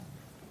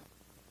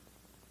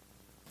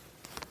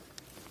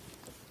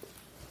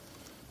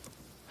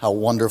How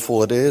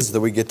wonderful it is that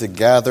we get to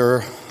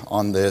gather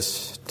on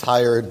this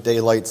tired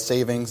daylight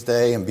savings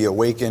day and be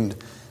awakened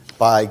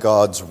by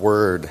God's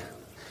Word.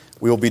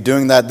 We will be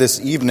doing that this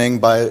evening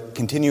by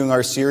continuing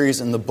our series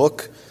in the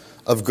book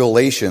of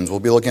Galatians. We'll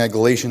be looking at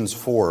Galatians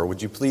 4.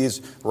 Would you please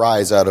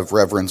rise out of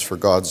reverence for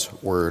God's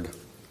Word?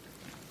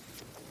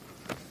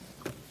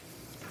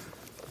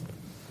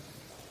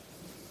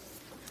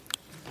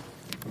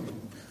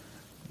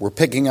 We're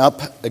picking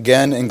up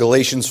again in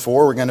Galatians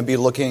 4. We're going to be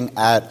looking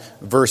at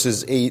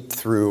verses 8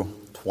 through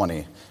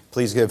 20.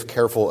 Please give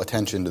careful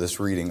attention to this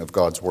reading of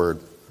God's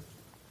Word.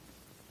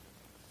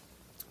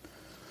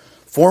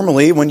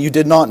 Formerly, when you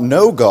did not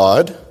know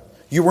God,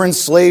 you were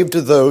enslaved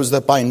to those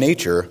that by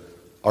nature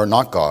are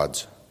not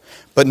God's.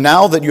 But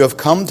now that you have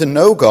come to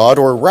know God,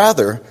 or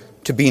rather,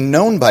 to be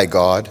known by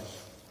God,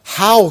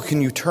 how can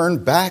you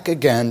turn back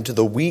again to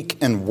the weak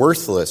and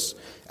worthless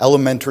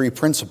elementary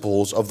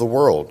principles of the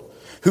world,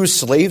 whose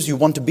slaves you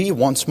want to be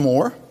once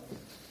more?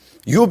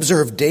 You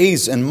observe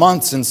days and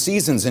months and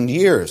seasons and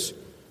years.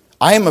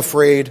 I am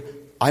afraid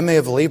I may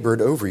have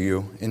labored over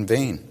you in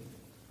vain.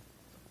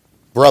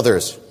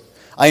 Brothers,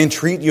 I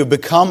entreat you,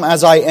 become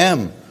as I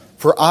am,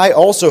 for I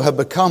also have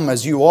become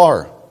as you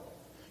are.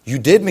 You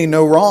did me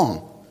no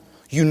wrong.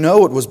 You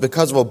know it was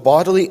because of a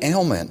bodily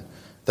ailment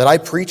that I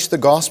preached the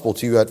gospel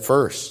to you at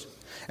first.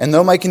 And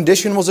though my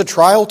condition was a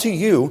trial to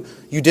you,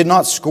 you did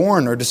not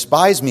scorn or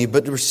despise me,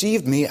 but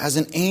received me as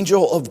an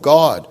angel of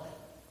God,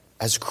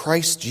 as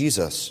Christ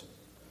Jesus.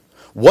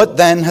 What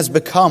then has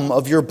become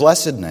of your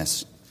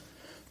blessedness?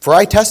 For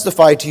I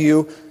testify to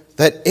you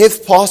that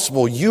if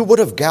possible, you would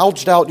have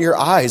gouged out your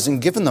eyes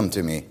and given them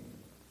to me.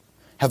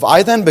 Have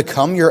I then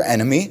become your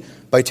enemy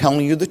by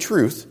telling you the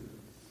truth?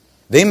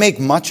 They make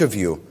much of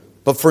you,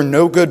 but for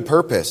no good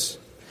purpose.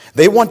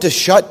 They want to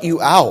shut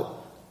you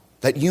out,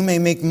 that you may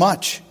make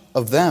much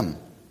of them.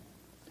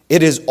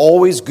 It is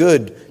always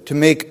good to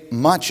make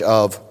much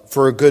of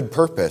for a good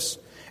purpose,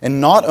 and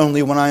not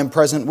only when I am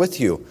present with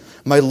you,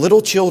 my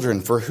little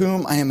children, for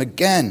whom I am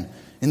again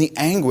in the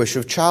anguish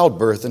of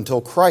childbirth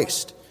until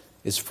Christ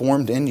is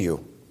formed in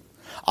you.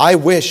 I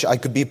wish I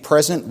could be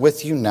present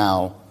with you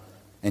now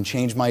and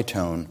change my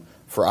tone,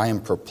 for I am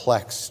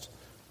perplexed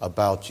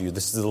about you.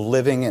 This is the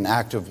living and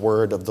active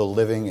word of the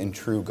living and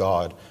true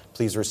God.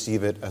 Please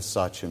receive it as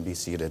such and be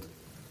seated.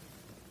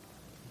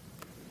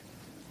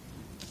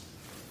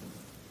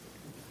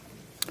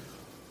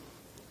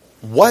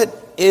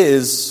 What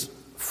is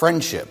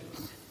friendship?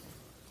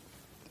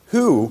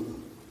 Who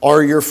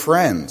are your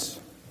friends?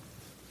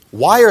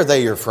 Why are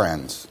they your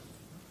friends?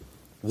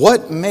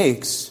 What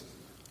makes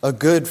a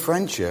good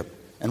friendship?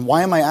 And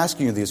why am I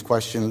asking you these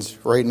questions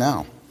right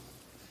now?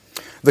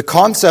 The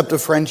concept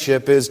of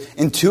friendship is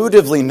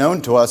intuitively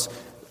known to us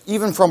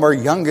even from our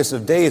youngest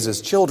of days as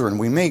children.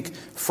 We make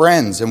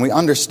friends and we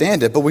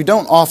understand it, but we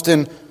don't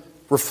often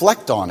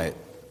reflect on it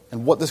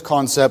and what this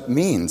concept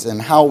means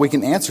and how we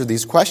can answer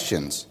these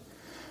questions.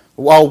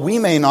 While we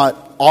may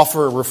not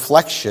offer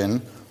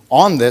reflection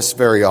on this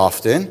very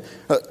often,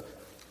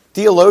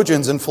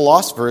 theologians and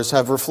philosophers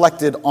have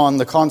reflected on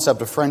the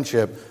concept of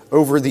friendship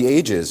over the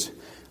ages.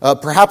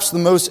 Perhaps the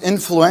most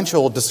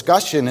influential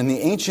discussion in the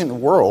ancient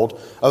world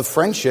of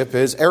friendship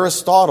is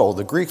Aristotle,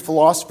 the Greek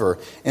philosopher,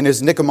 in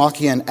his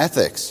Nicomachean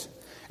Ethics.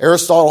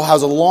 Aristotle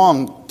has a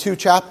long 2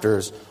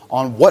 chapters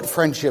on what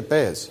friendship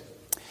is.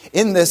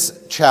 In these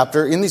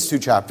 2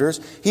 chapters,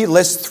 he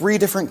lists 3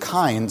 different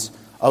kinds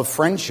of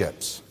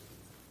friendships.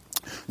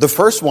 The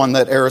first one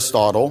that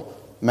Aristotle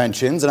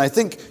mentions, and I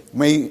think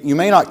you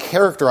may not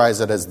characterize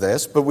it as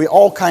this, but we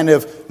all kind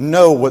of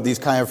know what these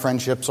kind of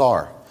friendships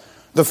are.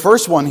 The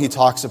first one he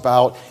talks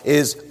about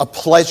is a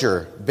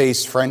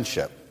pleasure-based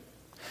friendship.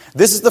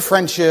 This is the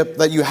friendship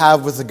that you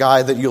have with the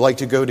guy that you like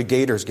to go to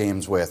Gators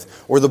games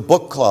with, or the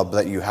book club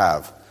that you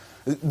have.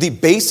 The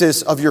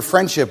basis of your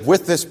friendship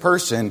with this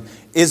person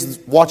is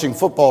watching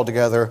football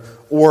together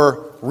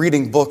or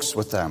reading books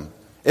with them.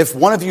 If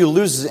one of you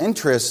loses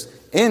interest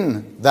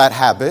in that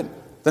habit,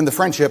 then the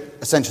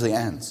friendship essentially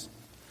ends.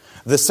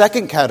 The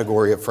second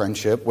category of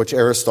friendship, which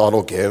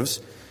Aristotle gives,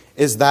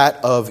 is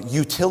that of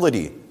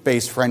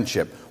utility-based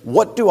friendship.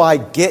 What do I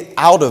get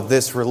out of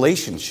this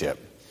relationship?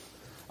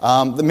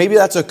 Maybe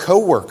that's a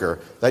coworker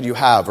that you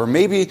have, or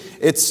maybe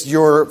it's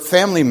your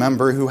family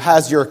member who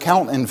has your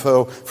account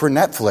info for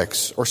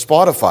Netflix or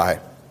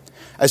Spotify.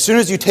 As soon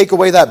as you take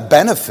away that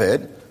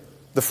benefit,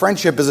 the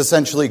friendship is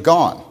essentially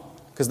gone,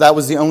 because that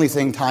was the only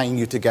thing tying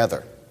you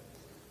together.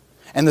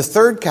 And the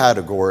third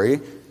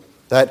category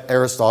that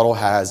Aristotle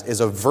has is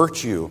a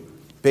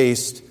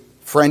virtue-based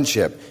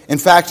friendship. In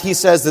fact, he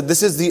says that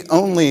this is the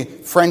only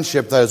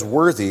friendship that is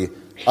worthy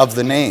of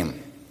the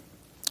name.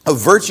 A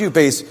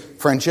virtue-based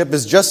friendship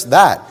is just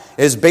that.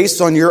 It is based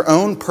on your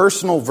own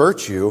personal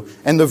virtue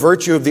and the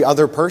virtue of the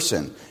other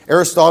person.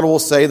 Aristotle will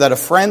say that a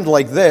friend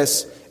like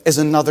this is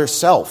another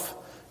self,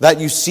 that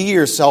you see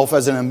yourself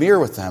as in a mirror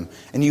with them,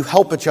 and you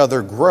help each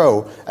other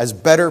grow as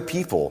better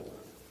people.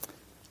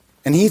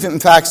 And he, in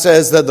fact,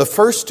 says that the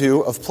first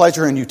two, of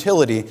pleasure and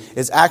utility,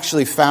 is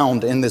actually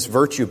found in this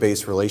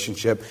virtue-based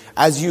relationship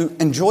as you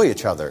enjoy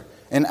each other,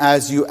 and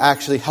as you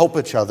actually help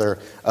each other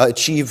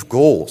achieve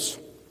goals.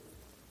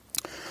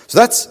 So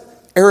that's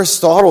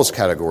Aristotle's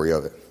category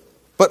of it.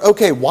 But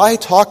okay, why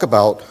talk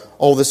about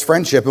all this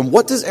friendship, and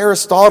what does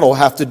Aristotle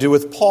have to do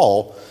with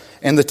Paul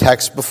and the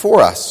text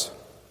before us?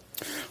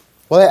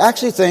 Well, I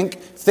actually think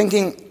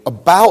thinking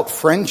about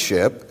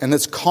friendship and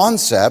its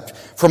concept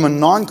from a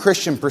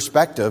non-Christian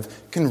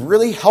perspective can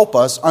really help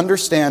us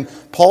understand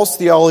Paul's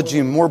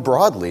theology more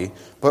broadly,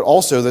 but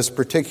also this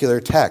particular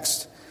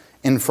text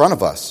in front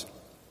of us.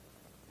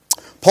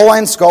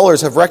 Pauline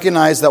scholars have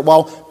recognized that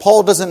while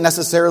Paul doesn't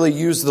necessarily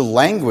use the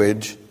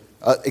language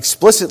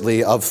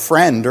explicitly of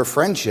friend or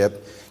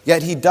friendship,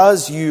 yet he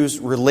does use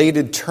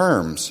related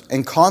terms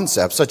and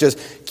concepts such as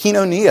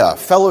koinonia,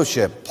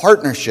 fellowship,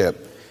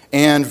 partnership,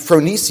 and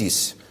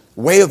phronesis,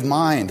 way of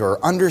mind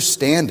or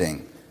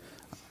understanding.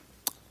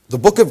 The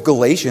book of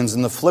Galatians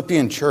in the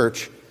Philippian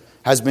church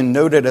has been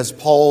noted as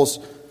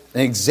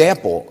an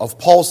example of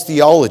Paul's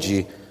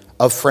theology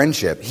of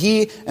friendship.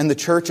 He and the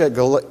church at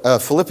the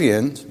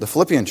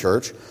Philippian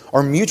church,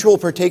 are mutual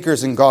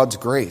partakers in God's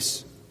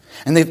grace.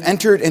 And they've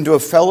entered into a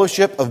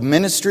fellowship of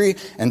ministry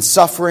and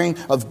suffering,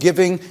 of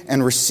giving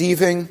and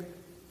receiving,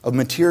 of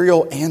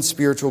material and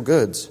spiritual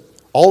goods,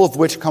 all of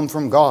which come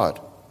from God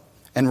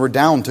and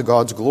redound to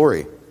God's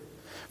glory.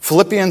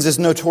 Philippians is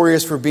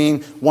notorious for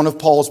being one of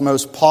Paul's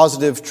most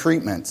positive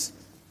treatments.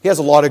 He has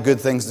a lot of good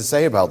things to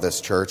say about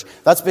this church.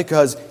 That's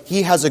because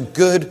he has a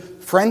good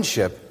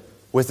friendship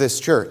with this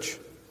church.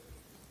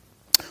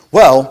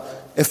 Well,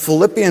 if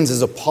Philippians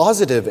is a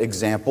positive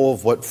example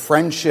of what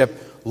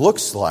friendship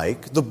looks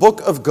like, the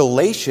book of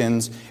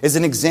Galatians is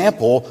an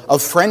example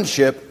of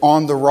friendship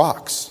on the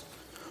rocks.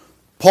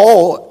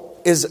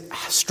 Paul is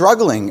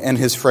struggling in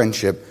his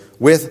friendship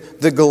with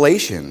the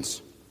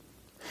Galatians.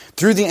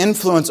 Through the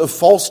influence of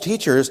false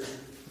teachers,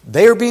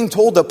 they are being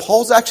told that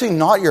Paul's actually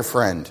not your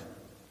friend.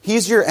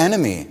 He's your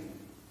enemy,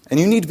 and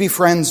you need to be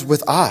friends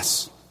with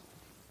us.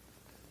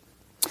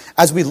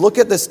 As we look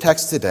at this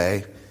text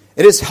today,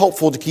 it is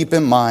helpful to keep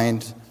in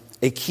mind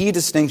a key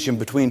distinction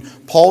between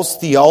Paul's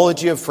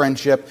theology of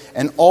friendship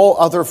and all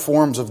other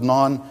forms of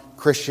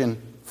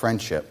non-Christian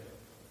friendship.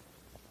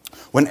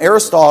 When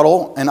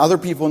Aristotle and other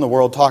people in the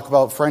world talk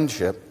about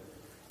friendship,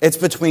 it's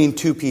between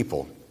two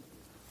people,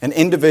 an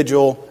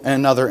individual and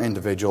another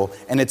individual,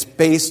 and it's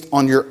based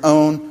on your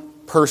own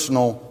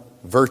personal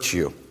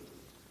virtue.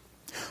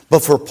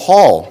 But for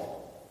Paul,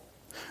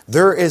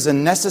 there is a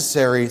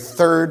necessary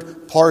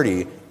third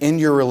party in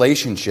your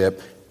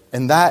relationship,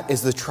 and that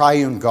is the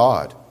triune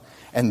God.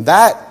 And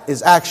that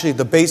is actually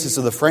the basis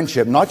of the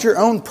friendship, not your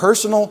own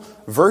personal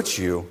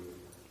virtue,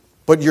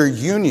 but your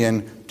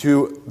union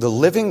to the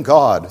living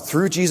God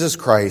through Jesus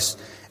Christ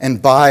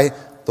and by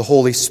the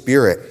Holy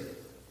Spirit.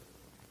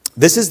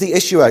 This is the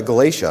issue at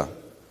Galatia.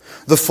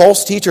 The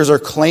false teachers are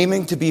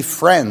claiming to be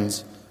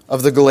friends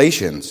of the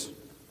Galatians.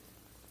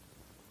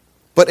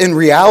 But in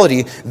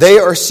reality, they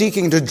are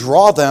seeking to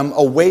draw them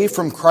away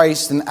from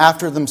Christ and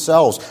after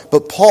themselves.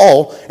 But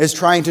Paul is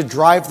trying to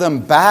drive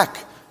them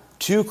back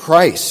to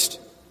Christ.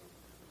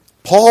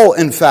 Paul,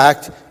 in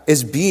fact,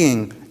 is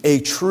being a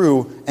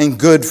true and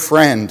good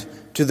friend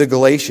to the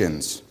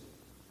Galatians.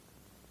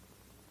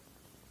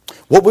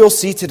 What we'll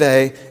see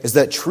today is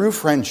that true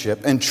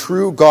friendship and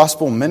true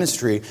gospel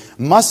ministry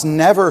must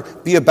never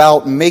be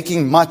about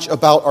making much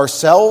about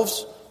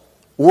ourselves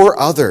or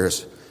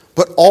others,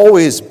 but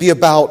always be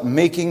about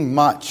making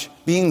much,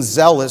 being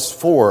zealous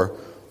for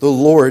the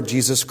Lord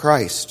Jesus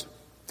Christ.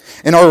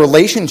 In our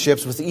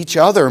relationships with each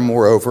other,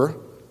 moreover,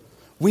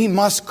 we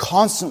must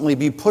constantly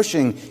be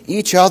pushing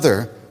each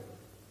other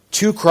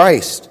to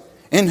Christ,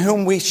 in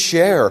whom we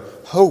share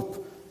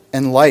hope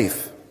and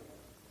life.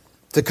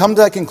 To come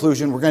to that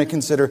conclusion, we're going to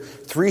consider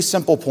three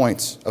simple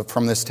points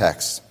from this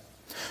text.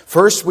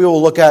 First, we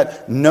will look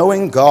at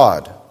knowing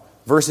God,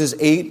 verses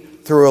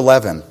 8 through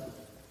 11.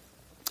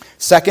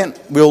 Second,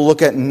 we will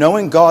look at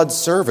knowing God's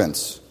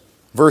servants,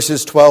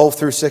 verses 12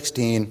 through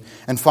 16.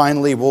 And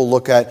finally, we'll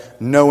look at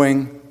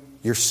knowing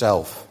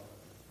yourself.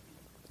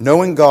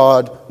 Knowing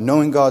God,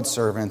 knowing God's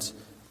servants,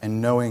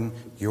 and knowing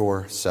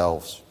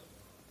yourselves.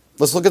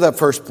 Let's look at that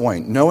first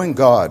point, knowing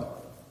God.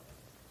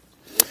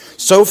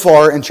 So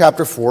far in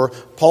chapter 4,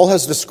 Paul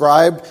has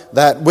described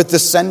that with the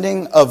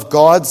sending of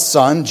God's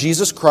Son,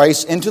 Jesus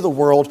Christ, into the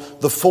world,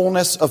 the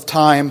fullness of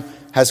time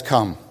has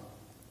come.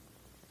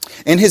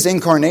 In his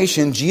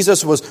incarnation,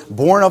 Jesus was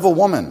born of a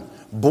woman,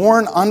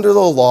 born under the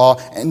law,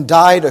 and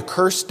died a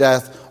cursed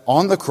death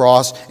on the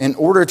cross in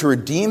order to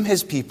redeem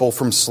his people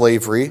from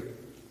slavery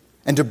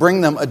and to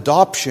bring them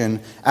adoption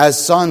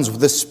as sons,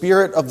 with the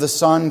Spirit of the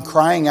Son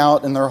crying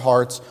out in their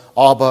hearts,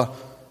 Abba,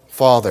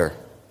 Father.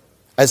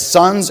 As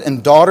sons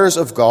and daughters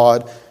of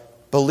God,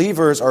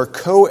 believers are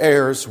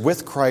co-heirs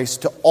with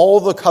Christ to all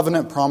the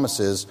covenant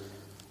promises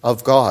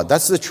of God.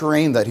 That's the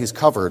terrain that he's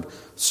covered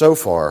so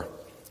far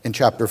in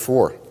chapter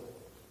 4.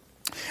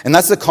 And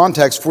that's the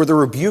context for the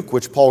rebuke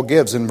which Paul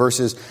gives in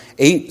verses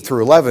 8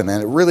 through 11.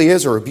 And it really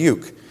is a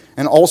rebuke.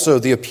 And also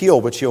the appeal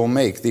which he will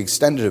make, the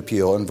extended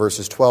appeal in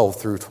verses 12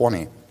 through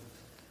 20.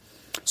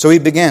 So he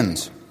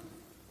begins.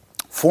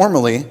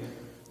 Formerly,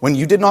 when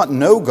you did not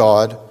know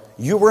God,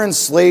 you were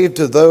enslaved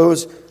to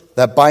those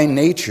that by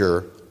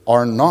nature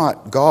are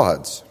not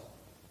God's.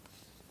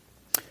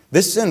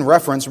 This is in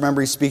reference,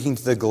 remember he's speaking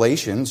to the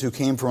Galatians who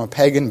came from a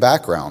pagan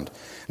background.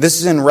 This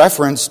is in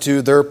reference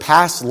to their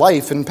past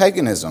life in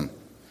paganism.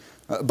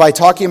 By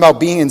talking about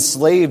being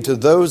enslaved to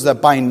those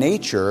that by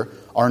nature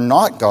are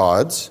not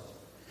God's,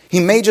 he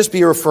may just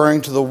be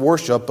referring to the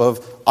worship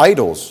of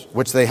idols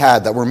which they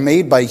had that were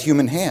made by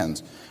human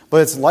hands.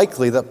 But it's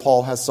likely that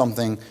Paul has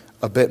something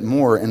a bit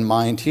more in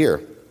mind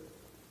here.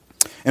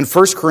 In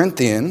 1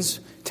 Corinthians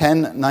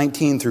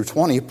 10:19 through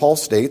 20, Paul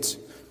states,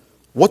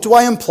 "What do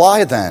I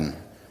imply then?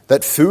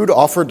 That food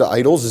offered to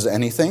idols is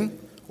anything,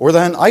 or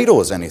that an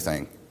idol is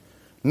anything?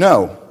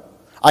 No,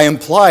 I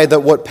imply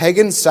that what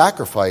pagans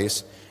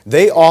sacrifice,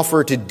 they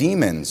offer to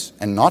demons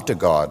and not to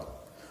God.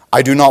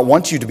 I do not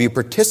want you to be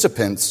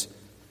participants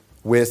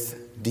with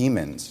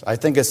demons." I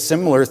think a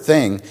similar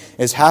thing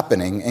is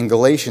happening in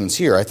Galatians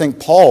here. I think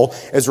Paul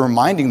is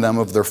reminding them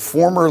of their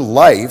former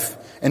life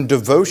and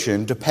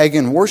devotion to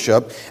pagan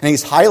worship, and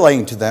he's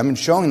highlighting to them and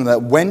showing them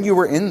that when you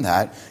were in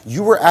that,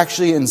 you were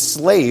actually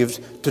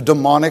enslaved to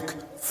demonic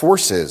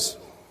forces.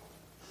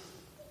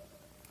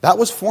 That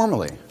was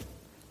formerly.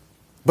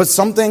 But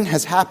something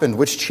has happened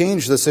which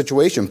changed the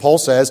situation. Paul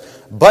says,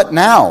 "But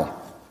now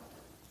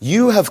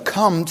you have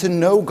come to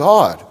know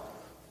God,"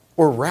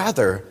 or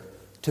rather,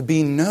 to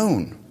be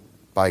known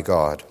by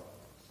God.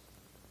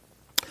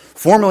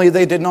 Formerly,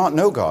 they did not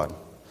know God.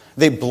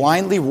 They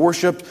blindly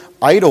worshipped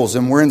idols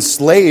and were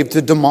enslaved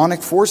to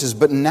demonic forces.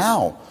 But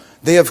now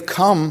they have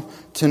come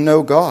to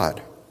know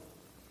God.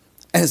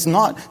 And it's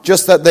not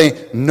just that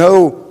they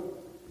know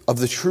of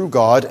the true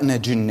God in a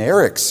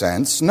generic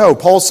sense. No,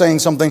 Paul's saying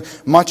something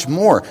much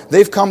more.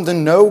 They've come to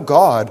know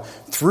God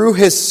through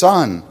his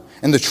Son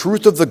and the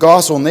truth of the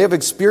gospel, and they have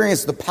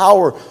experienced the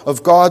power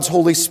of God's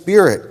Holy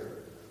Spirit.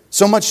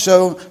 So much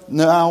so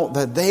now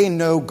that they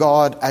know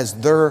God as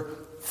their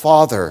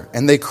Father,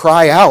 and they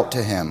cry out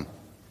to him.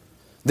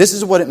 This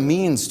is what it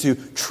means to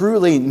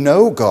truly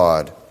know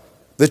God,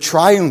 the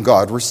triune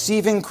God,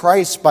 receiving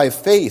Christ by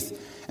faith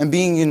and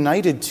being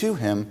united to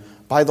him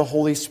by the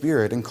Holy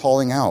Spirit and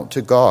calling out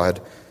to God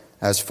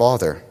as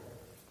Father.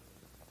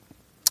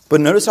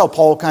 But notice how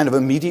Paul kind of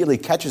immediately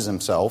catches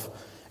himself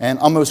and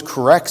almost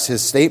corrects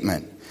his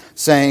statement,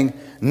 saying,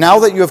 "Now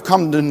that you have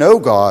come to know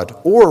God,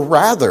 or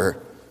rather,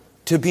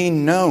 to be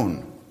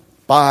known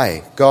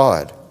by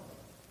God."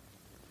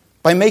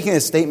 By making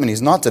this statement,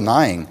 he's not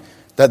denying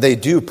that they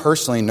do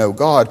personally know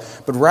God,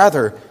 but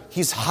rather,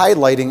 he's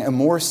highlighting a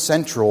more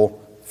central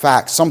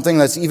fact, something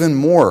that's even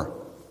more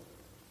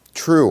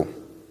true.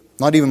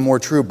 Not even more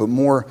true, but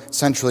more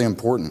centrally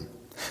important.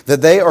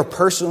 That they are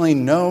personally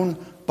known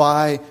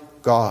by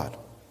God.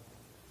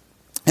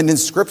 And in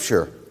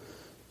Scripture,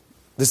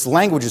 this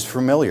language is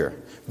familiar.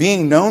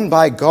 Being known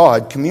by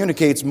God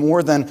communicates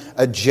more than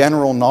a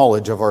general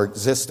knowledge of our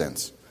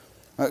existence.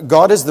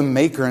 God is the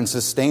maker and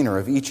sustainer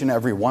of each and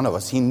every one of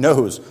us. He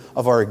knows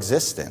of our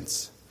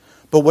existence.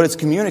 But what it's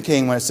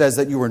communicating when it says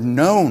that you are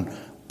known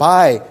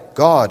by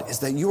God is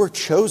that you are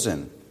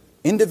chosen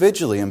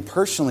individually and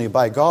personally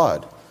by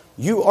God.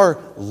 You are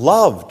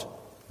loved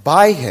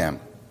by him.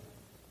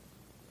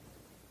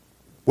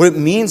 What it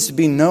means to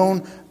be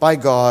known by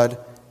God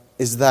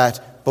is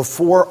that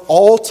before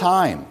all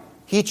time,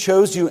 he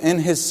chose you in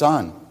his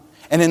Son.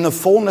 And in the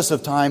fullness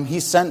of time, he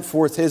sent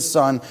forth his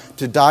Son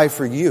to die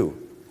for you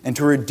and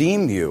to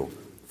redeem you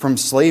from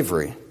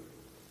slavery.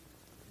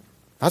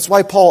 That's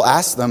why Paul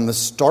asked them the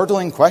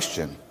startling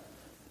question.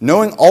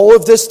 Knowing all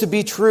of this to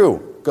be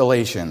true,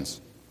 Galatians,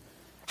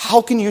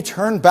 how can you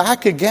turn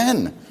back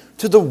again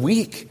to the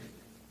weak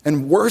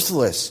and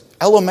worthless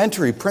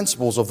elementary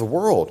principles of the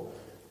world,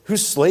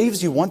 whose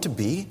slaves you want to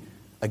be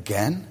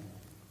again?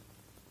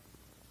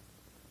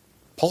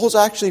 Paul's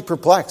actually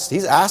perplexed.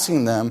 He's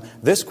asking them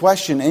this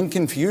question in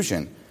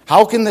confusion.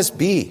 How can this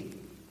be?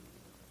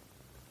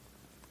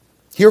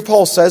 Here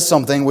Paul says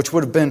something which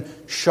would have been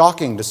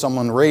shocking to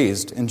someone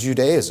raised in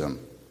Judaism.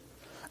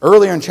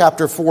 Earlier in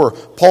chapter 4,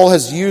 Paul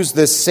has used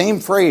this same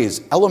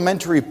phrase,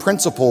 elementary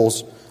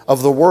principles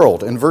of the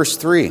world, in verse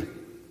 3.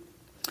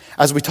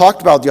 As we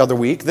talked about the other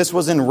week, this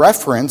was in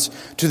reference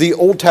to the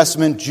Old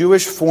Testament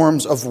Jewish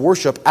forms of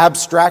worship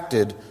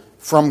abstracted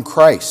from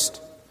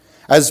Christ.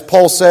 As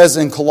Paul says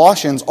in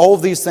Colossians, all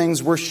of these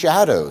things were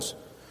shadows,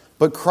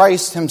 but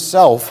Christ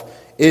himself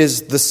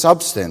is the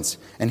substance,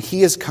 and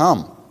he has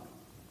come.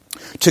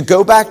 To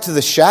go back to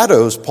the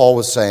shadows, Paul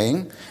was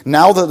saying,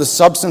 now that the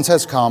substance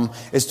has come,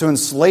 is to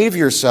enslave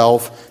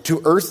yourself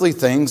to earthly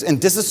things and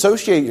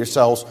disassociate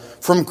yourselves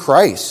from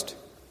Christ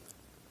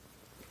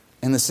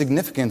and the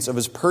significance of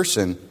his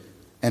person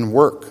and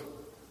work.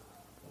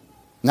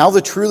 Now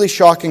the truly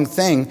shocking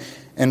thing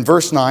in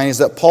verse 9 is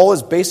that Paul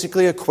is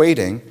basically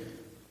equating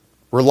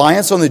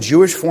reliance on the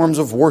Jewish forms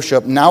of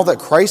worship, now that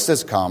Christ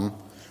has come,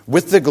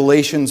 with the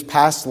Galatians'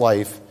 past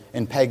life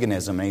in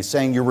paganism. And he's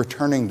saying you're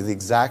returning to the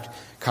exact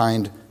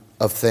kind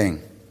of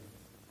thing.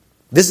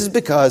 This is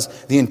because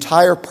the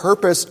entire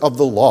purpose of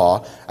the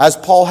law, as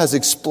Paul has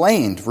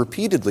explained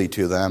repeatedly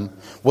to them,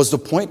 was to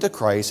point to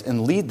Christ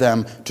and lead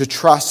them to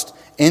trust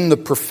in the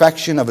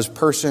perfection of his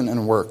person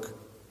and work.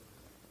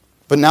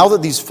 But now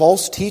that these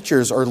false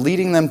teachers are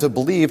leading them to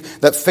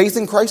believe that faith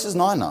in Christ is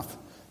not enough,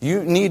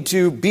 you need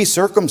to be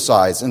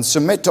circumcised and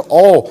submit to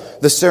all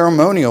the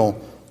ceremonial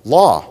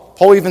law.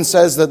 Paul even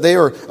says that they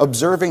are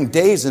observing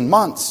days and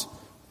months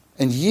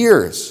and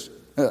years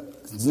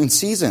and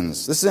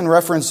seasons. This is in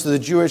reference to the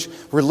Jewish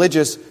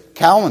religious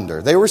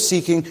calendar. They were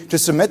seeking to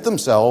submit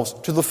themselves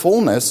to the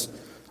fullness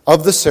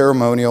of the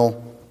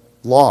ceremonial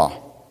law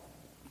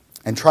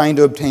and trying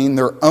to obtain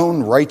their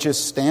own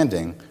righteous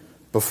standing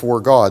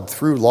before God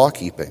through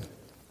law-keeping.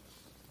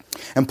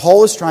 And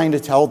Paul is trying to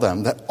tell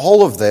them that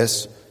all of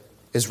this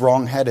is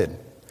wrong-headed.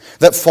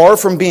 That far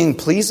from being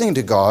pleasing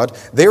to God,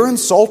 they're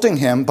insulting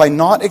him by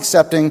not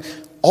accepting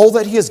all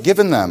that he has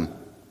given them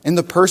in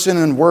the person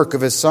and work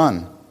of his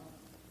Son.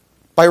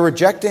 By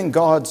rejecting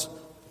God's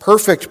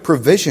perfect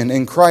provision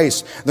in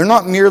Christ, they're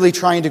not merely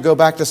trying to go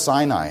back to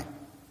Sinai.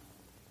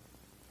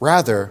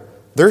 Rather,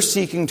 they're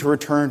seeking to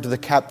return to the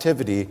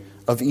captivity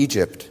of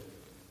Egypt.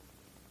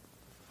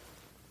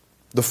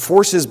 The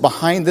forces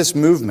behind this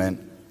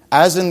movement,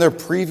 as in their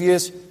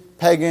previous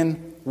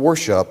pagan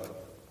worship,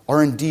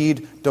 are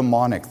indeed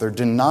demonic. They're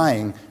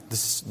denying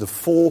the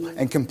full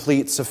and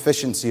complete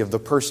sufficiency of the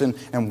person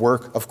and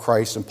work of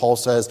Christ. And Paul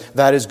says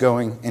that is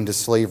going into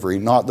slavery,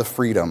 not the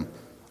freedom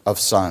of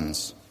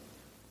sons.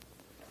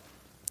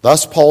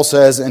 Thus, Paul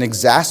says in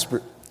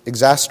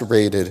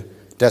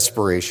exacerbated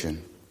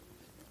desperation,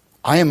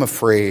 I am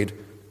afraid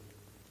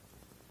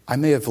I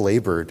may have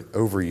labored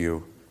over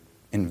you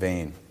in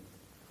vain.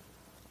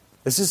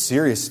 This is a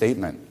serious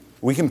statement.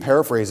 We can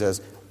paraphrase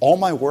as, all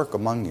my work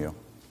among you,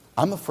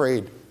 I'm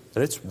afraid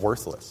that it's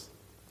worthless.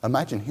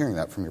 Imagine hearing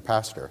that from your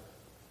pastor.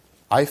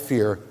 I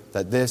fear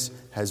that this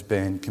has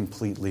been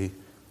completely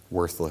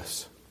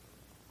worthless.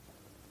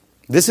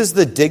 This is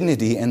the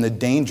dignity and the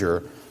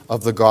danger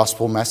of the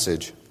gospel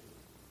message.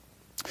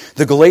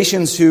 The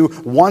Galatians who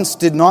once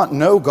did not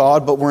know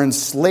God but were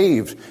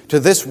enslaved to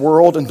this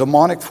world and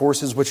demonic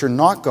forces which are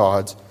not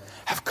God's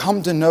have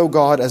come to know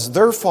God as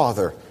their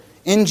Father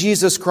in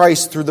Jesus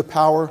Christ through the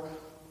power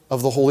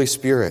of the Holy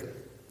Spirit.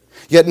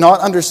 Yet not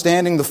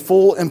understanding the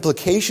full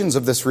implications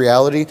of this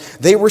reality,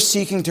 they were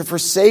seeking to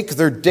forsake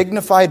their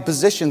dignified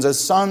positions as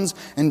sons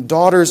and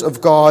daughters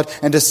of God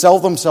and to sell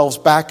themselves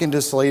back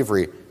into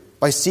slavery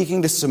by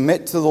seeking to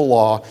submit to the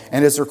law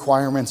and its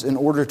requirements in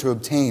order to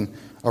obtain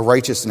a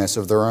righteousness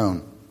of their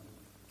own,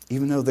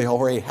 even though they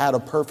already had a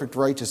perfect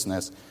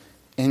righteousness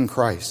in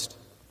Christ.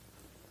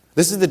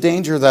 This is the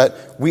danger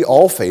that we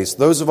all face,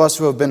 those of us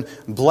who have been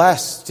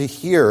blessed to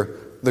hear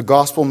the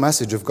gospel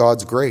message of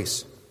God's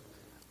grace.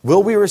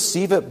 Will we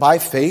receive it by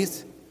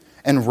faith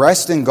and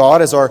rest in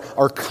God as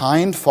our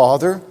kind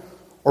Father?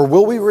 Or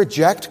will we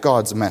reject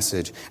God's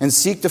message and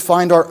seek to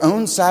find our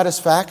own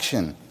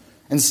satisfaction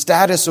and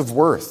status of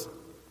worth?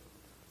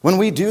 When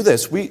we do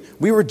this, we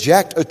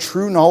reject a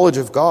true knowledge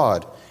of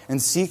God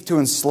and seek to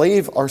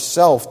enslave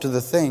ourselves to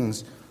the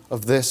things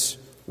of this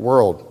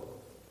world.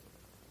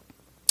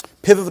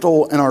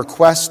 Pivotal in our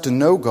quest to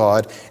know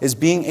God is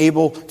being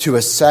able to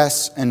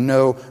assess and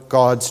know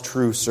God's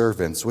true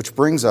servants, which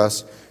brings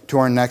us to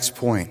our next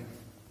point.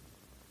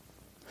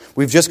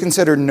 We've just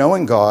considered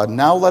knowing God.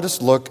 Now let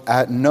us look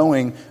at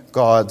knowing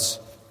God's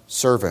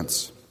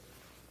servants.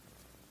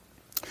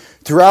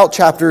 Throughout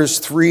chapters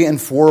 3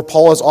 and 4,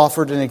 Paul has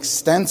offered an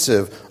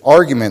extensive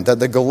argument that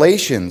the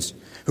Galatians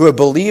who have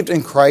believed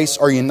in Christ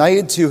are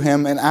united to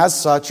him and as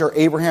such are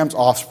Abraham's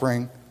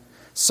offspring,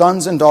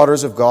 sons and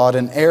daughters of God,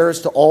 and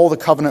heirs to all the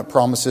covenant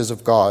promises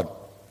of God.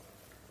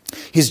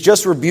 He's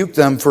just rebuked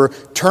them for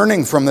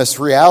turning from this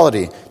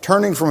reality,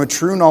 turning from a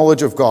true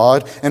knowledge of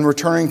God and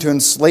returning to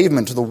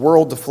enslavement to the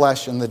world, the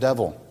flesh, and the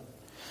devil.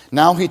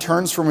 Now he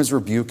turns from his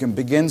rebuke and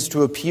begins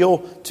to appeal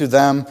to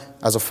them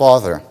as a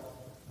father.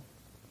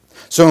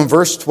 So in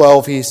verse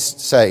 12 he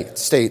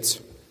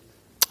states,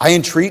 I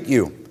entreat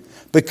you,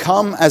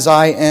 become as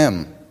I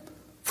am,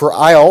 for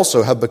I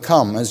also have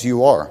become as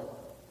you are.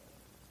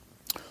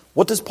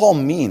 What does Paul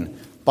mean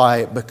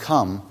by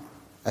become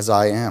as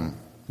I am?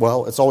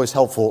 Well, it's always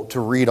helpful to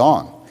read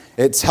on.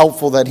 It's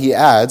helpful that he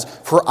adds,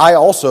 for I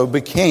also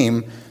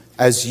became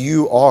as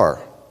you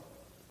are.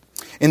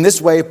 In this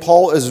way,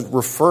 Paul is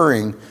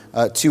referring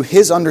to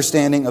his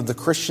understanding of the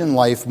Christian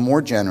life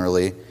more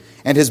generally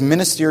and his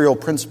ministerial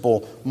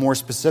principle more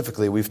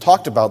specifically. We've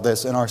talked about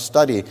this in our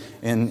study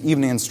in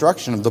evening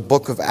instruction of the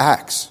book of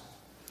Acts.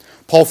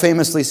 Paul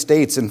famously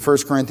states in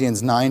 1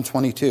 Corinthians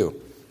 9:22,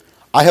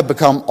 I have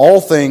become all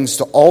things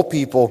to all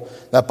people,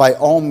 that by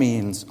all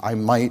means I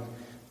might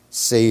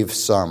save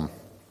some.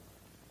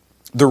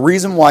 The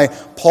reason why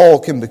Paul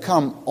can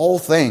become all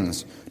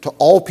things to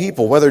all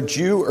people, whether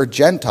Jew or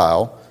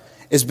Gentile,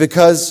 is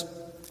because,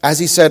 as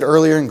he said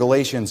earlier in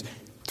Galatians,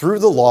 through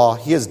the law,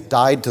 he has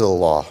died to the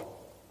law.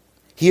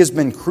 He has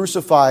been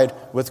crucified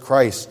with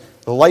Christ.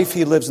 The life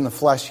he lives in the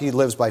flesh, he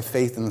lives by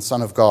faith in the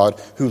Son of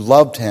God, who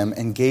loved him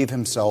and gave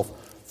himself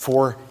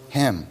for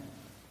him.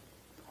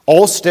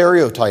 All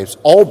stereotypes,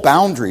 all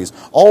boundaries,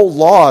 all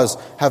laws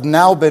have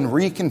now been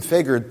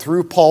reconfigured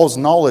through Paul's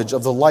knowledge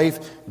of the life,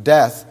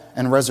 death,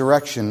 and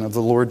resurrection of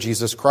the Lord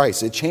Jesus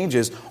Christ. It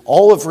changes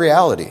all of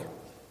reality.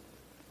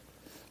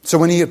 So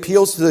when he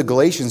appeals to the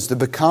Galatians to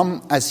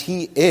become as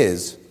he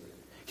is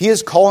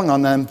calling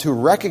on them to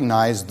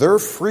recognize their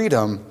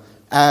freedom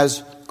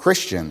as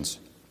Christians.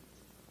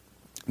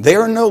 They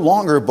are no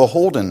longer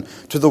beholden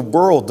to the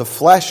world, the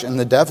flesh, and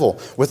the devil,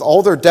 with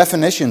all their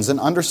definitions and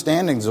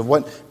understandings of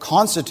what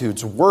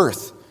constitutes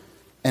worth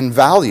and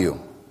value.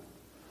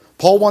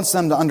 Paul wants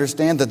them to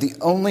understand that the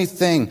only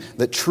thing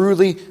that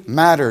truly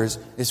matters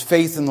is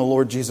faith in the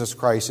Lord Jesus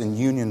Christ and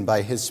union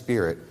by his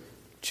Spirit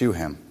to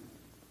him.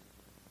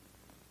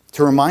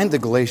 To remind the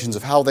Galatians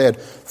of how they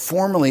had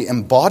formerly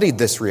embodied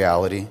this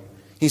reality,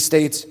 he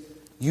states,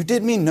 "You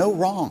did me no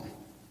wrong.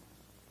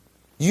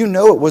 You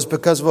know it was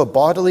because of a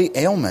bodily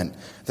ailment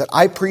that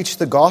I preached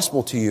the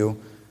gospel to you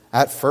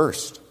at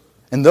first.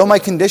 And though my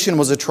condition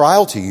was a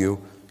trial to you,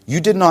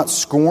 you did not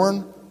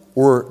scorn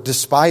or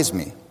despise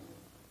me."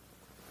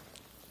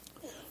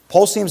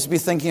 Paul seems to be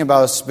thinking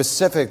about a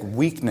specific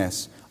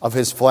weakness of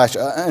his flesh,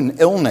 an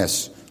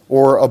illness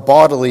or a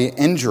bodily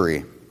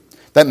injury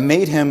that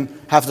made him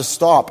have to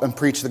stop and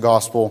preach the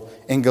gospel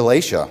in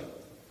Galatia.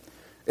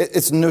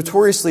 It's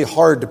notoriously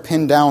hard to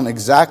pin down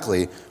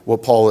exactly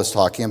what Paul is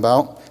talking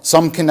about.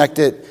 Some connect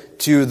it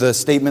to the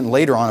statement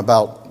later on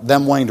about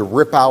them wanting to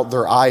rip out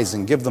their eyes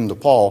and give them to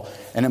Paul,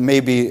 and it may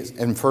be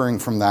inferring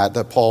from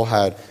that Paul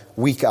had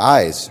weak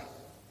eyes.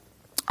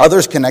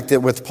 Others connect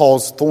it with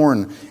Paul's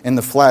thorn in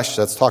the flesh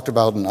that's talked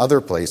about in other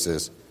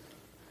places.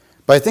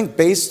 But I think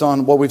based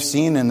on what we've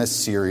seen in this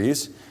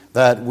series,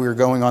 that we're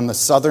going on the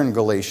southern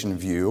Galatian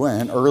view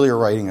and an earlier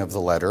writing of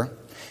the letter,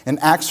 in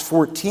Acts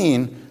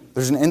 14,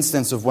 there's an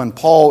instance of when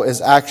Paul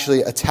is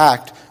actually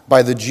attacked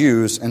by the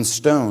Jews and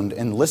stoned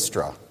in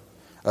Lystra.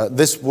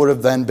 This would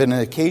have then been an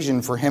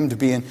occasion for him to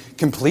be in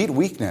complete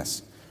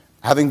weakness,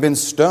 having been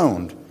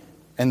stoned,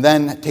 and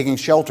then taking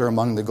shelter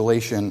among the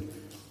Galatian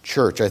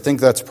church. I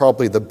think that's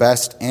probably the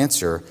best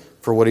answer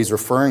for what he's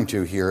referring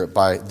to here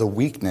by the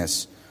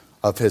weakness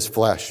of his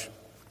flesh.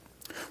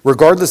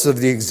 Regardless of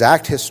the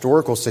exact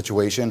historical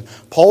situation,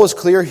 Paul is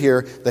clear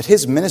here that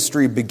his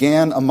ministry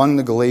began among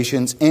the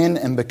Galatians in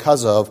and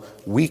because of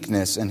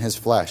weakness in his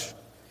flesh.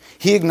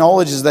 He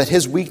acknowledges that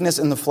his weakness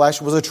in the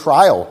flesh was a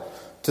trial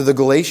to the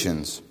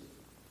Galatians,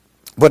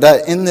 but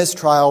that in this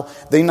trial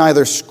they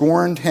neither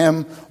scorned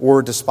him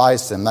or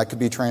despised him. That could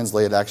be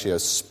translated actually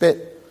as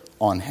spit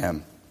on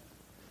him.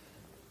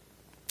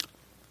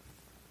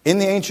 In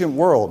the ancient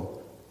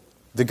world,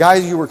 the guy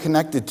you were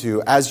connected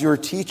to as your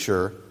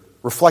teacher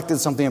reflected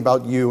something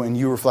about you, and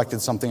you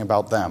reflected something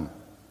about them.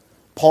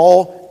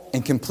 Paul,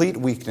 in complete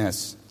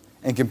weakness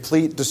and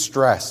complete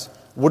distress,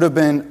 would have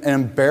been an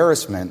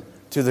embarrassment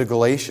to the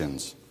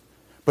Galatians.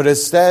 But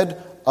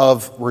instead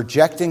of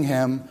rejecting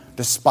him,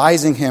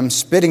 despising him,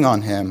 spitting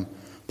on him,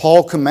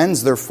 Paul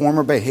commends their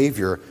former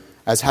behavior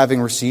as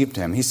having received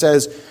him. He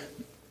says,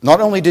 "Not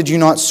only did you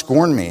not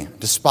scorn me,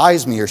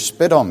 despise me, or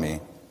spit on me,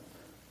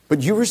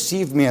 but you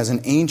received me as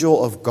an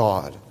angel of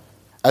God,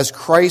 as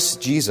Christ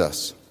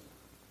Jesus."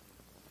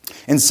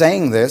 In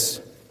saying this,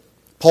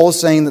 Paul is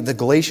saying that the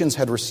Galatians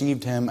had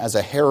received him as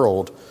a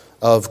herald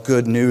of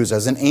good news,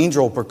 as an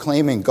angel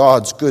proclaiming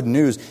God's good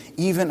news,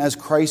 even as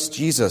Christ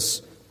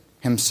Jesus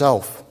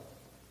himself.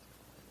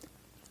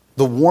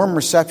 The warm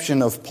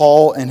reception of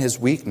Paul and his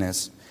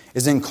weakness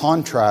is in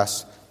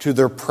contrast to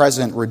their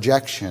present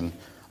rejection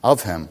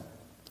of him.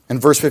 In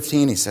verse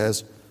 15 he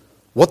says,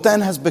 "What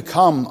then has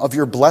become of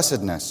your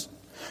blessedness?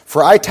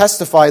 For I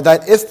testify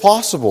that, if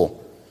possible,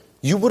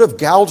 you would have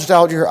gouged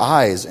out your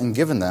eyes and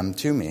given them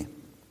to me."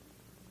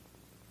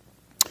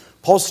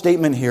 Paul's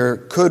statement here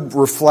could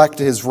reflect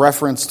his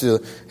reference to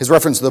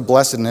the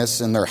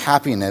blessedness and their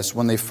happiness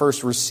when they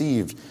first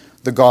received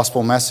the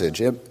gospel message.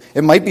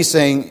 It might be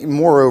saying,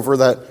 moreover,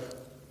 that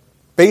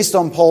based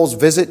on Paul's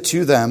visit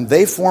to them,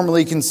 they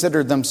formerly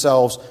considered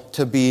themselves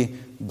to be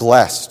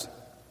blessed.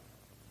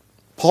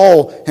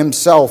 Paul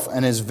himself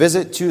and his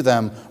visit to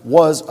them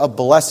was a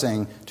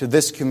blessing to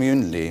this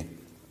community,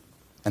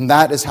 and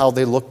that is how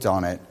they looked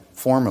on it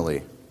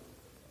formerly.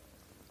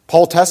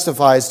 Paul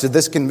testifies to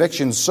this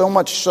conviction so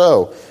much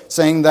so,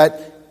 saying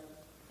that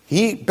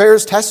he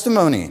bears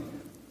testimony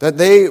that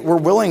they were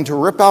willing to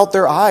rip out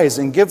their eyes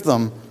and give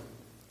them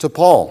to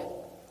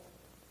Paul.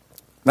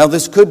 Now,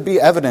 this could be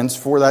evidence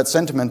for that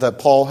sentiment that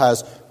Paul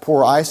has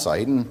poor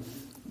eyesight, and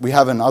we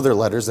have in other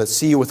letters that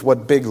 "see with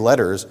what big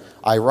letters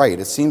I write."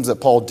 It seems that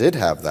Paul did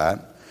have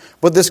that.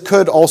 But this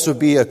could also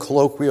be a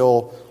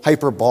colloquial,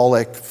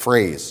 hyperbolic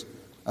phrase.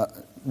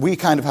 We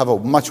kind of have a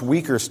much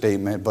weaker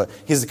statement, but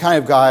he's the kind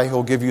of guy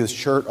who'll give you his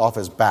shirt off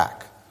his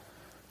back.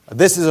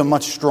 This is a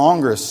much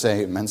stronger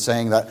statement,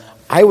 saying that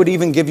I would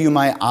even give you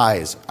my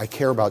eyes. I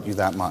care about you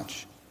that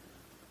much.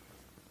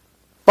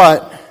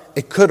 But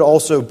it could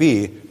also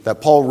be that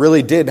Paul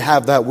really did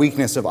have that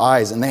weakness of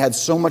eyes, and they had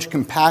so much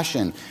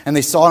compassion, and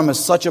they saw him as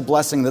such a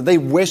blessing that they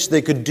wished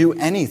they could do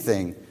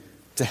anything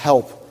to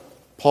help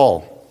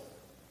Paul.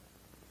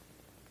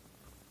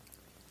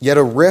 Yet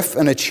a rift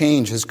and a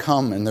change has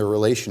come in their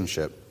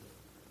relationship.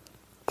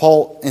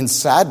 Paul, in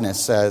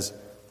sadness, says,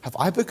 "Have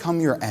I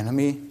become your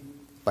enemy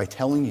by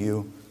telling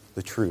you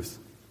the truth?"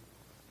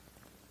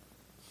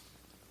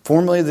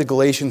 Formerly, the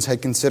Galatians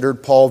had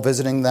considered Paul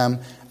visiting them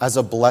as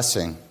a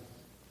blessing,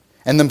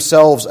 and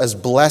themselves as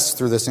blessed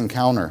through this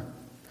encounter.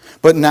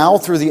 But now,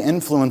 through the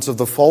influence of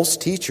the false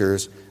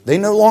teachers, they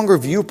no longer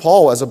view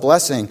Paul as a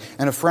blessing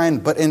and a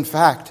friend, but in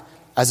fact,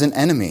 as an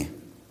enemy.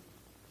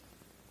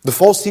 The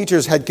false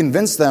teachers had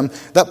convinced them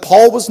that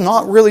Paul was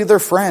not really their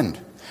friend,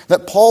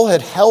 that Paul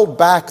had held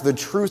back the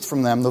truth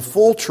from them, the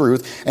full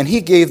truth, and he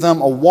gave them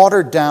a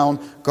watered-down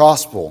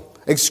gospel,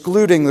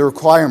 excluding the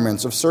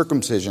requirements of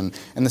circumcision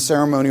and the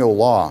ceremonial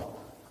law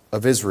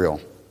of Israel.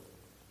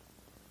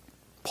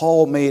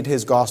 Paul made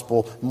his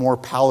gospel more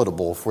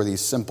palatable for these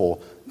simple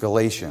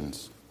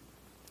Galatians.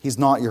 He's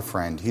not your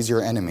friend, he's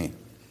your enemy.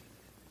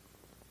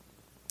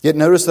 Yet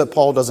notice that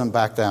Paul doesn't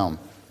back down.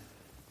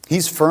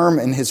 He's firm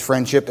in his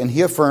friendship, and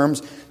he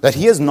affirms that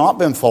he has not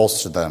been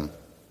false to them.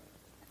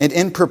 And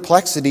in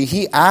perplexity,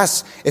 he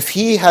asks if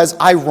he has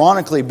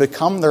ironically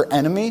become their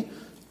enemy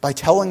by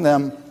telling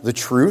them the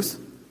truth.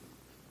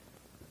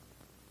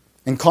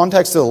 In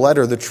context of the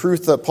letter, the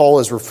truth that Paul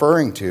is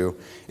referring to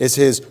is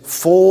his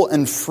full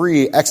and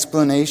free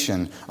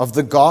explanation of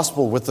the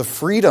gospel with the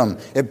freedom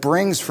it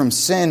brings from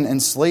sin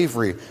and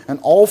slavery and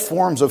all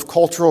forms of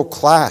cultural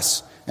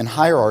class and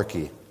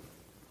hierarchy.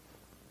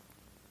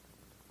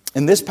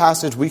 In this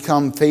passage, we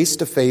come face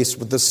to face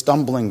with the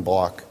stumbling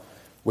block,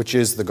 which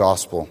is the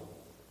gospel.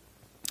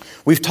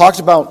 We've talked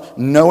about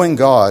knowing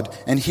God,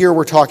 and here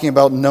we're talking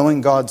about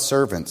knowing God's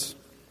servants.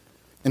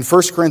 In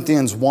 1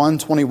 Corinthians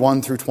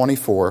 1:21 through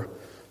 24,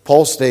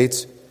 Paul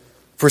states,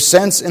 "For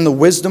since in the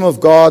wisdom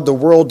of God the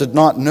world did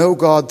not know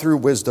God through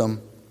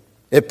wisdom,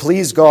 it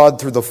pleased God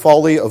through the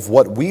folly of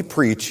what we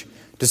preach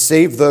to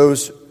save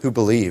those who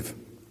believe.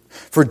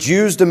 For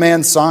Jews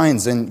demand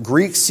signs and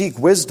Greeks seek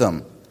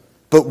wisdom,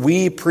 but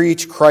we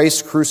preach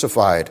Christ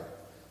crucified,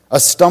 a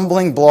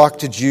stumbling block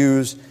to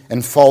Jews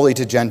and folly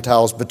to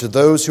Gentiles, but to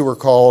those who are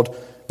called,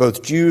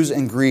 both Jews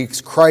and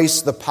Greeks,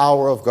 Christ the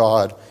power of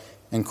God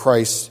and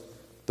Christ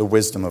the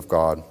wisdom of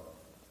God."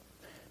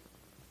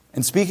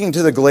 In speaking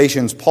to the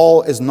Galatians,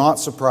 Paul is not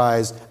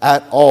surprised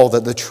at all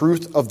that the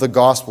truth of the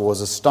gospel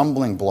is a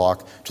stumbling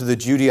block to the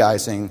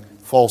Judaizing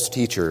false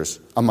teachers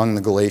among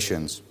the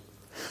Galatians.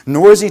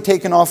 Nor is he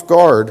taken off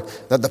guard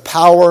that the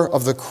power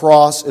of the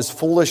cross is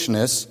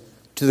foolishness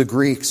to the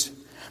Greeks.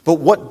 But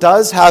what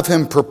does have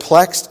him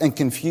perplexed and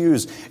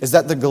confused is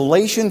that the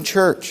Galatian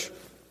church,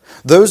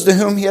 those to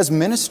whom he has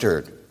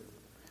ministered,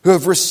 who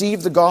have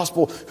received the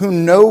gospel, who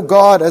know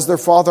God as their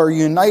Father, are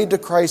united to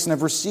Christ and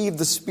have received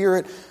the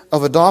Spirit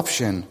of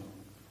adoption,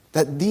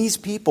 that these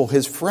people,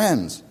 his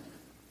friends,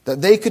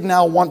 that they could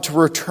now want to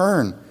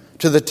return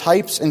to the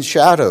types and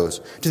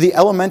shadows, to the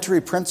elementary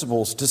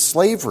principles, to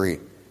slavery,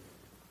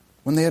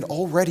 when they had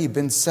already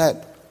been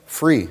set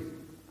free.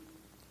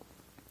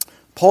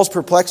 Paul's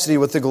perplexity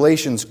with the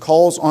Galatians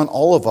calls on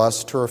all of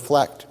us to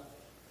reflect.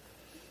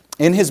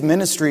 In his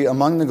ministry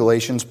among the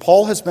Galatians,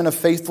 Paul has been a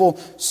faithful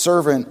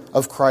servant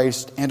of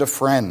Christ and a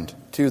friend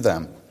to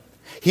them.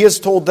 He has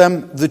told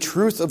them the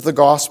truth of the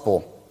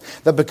gospel,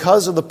 that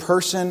because of the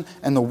person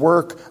and the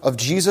work of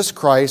Jesus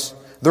Christ,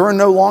 there are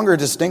no longer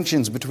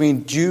distinctions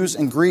between Jews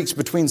and Greeks,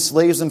 between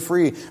slaves and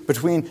free,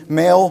 between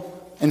male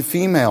and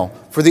female.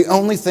 For the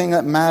only thing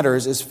that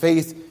matters is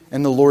faith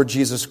in the Lord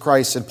Jesus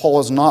Christ. And Paul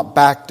has not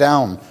backed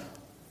down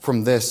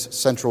from this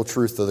central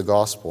truth of the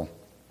gospel.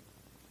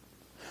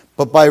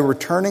 But by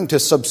returning to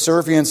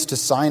subservience to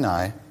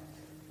Sinai,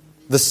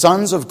 the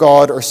sons of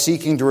God are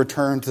seeking to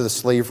return to the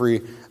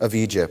slavery of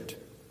Egypt.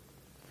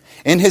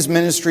 In his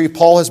ministry,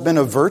 Paul has been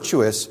a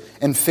virtuous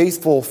and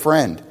faithful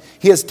friend.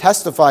 He has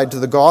testified to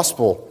the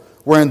gospel,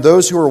 wherein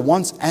those who were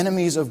once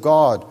enemies of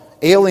God,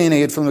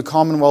 alienated from the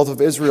commonwealth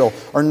of Israel,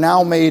 are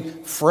now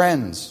made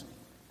friends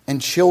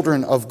and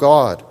children of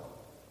God.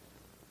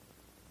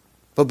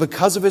 But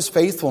because of his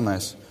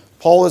faithfulness,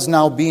 Paul is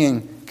now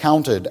being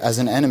counted as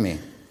an enemy.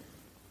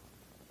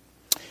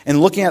 In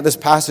looking at this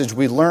passage,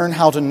 we learn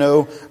how to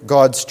know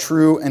God's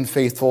true and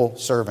faithful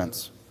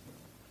servants.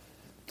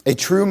 A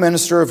true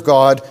minister of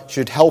God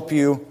should help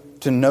you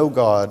to know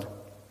God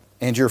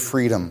and your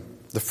freedom,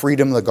 the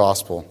freedom of the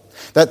gospel.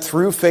 That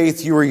through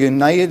faith you are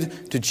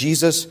united to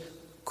Jesus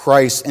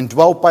Christ and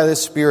dwelt by the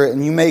Spirit,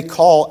 and you may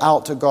call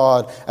out to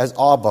God as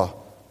Abba,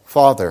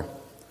 Father.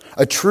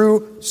 A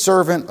true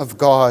servant of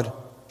God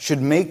should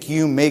make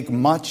you make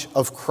much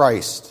of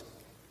Christ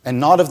and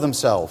not of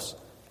themselves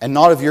and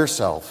not of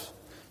yourself.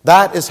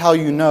 That is how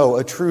you know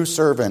a true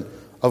servant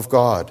of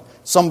God,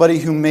 somebody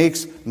who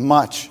makes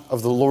much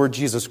of the Lord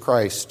Jesus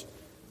Christ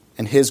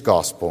and his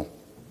gospel.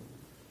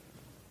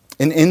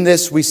 And in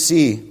this we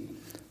see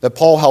that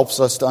Paul helps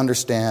us to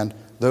understand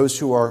those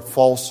who are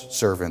false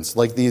servants,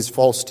 like these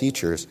false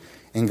teachers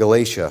in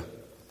Galatia.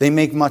 They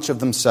make much of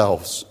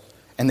themselves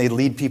and they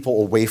lead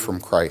people away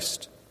from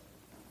Christ.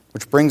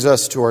 Which brings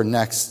us to our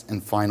next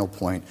and final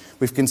point.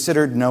 We've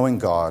considered knowing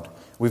God.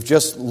 We've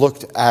just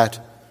looked at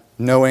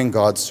knowing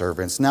God's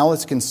servants. Now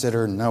let's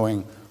consider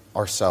knowing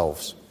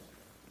ourselves.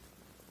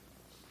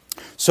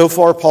 So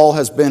far, Paul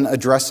has been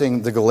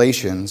addressing the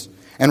Galatians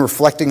and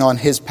reflecting on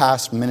his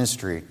past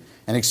ministry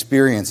and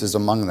experiences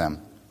among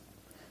them.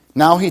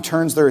 Now he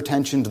turns their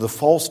attention to the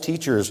false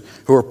teachers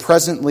who are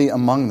presently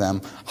among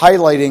them,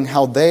 highlighting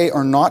how they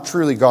are not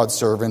truly God's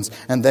servants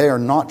and they are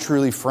not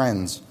truly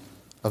friends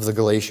of the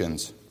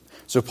Galatians.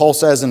 So Paul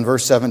says in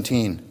verse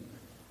 17,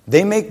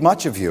 "They make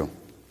much of you,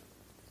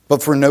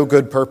 but for no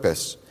good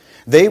purpose.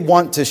 They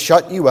want to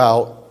shut you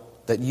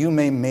out that you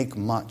may make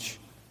much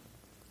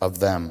of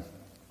them."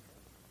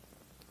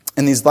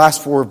 In these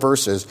last 4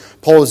 verses,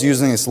 Paul is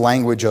using this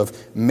language of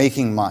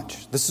making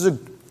much. This is a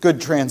good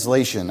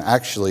translation,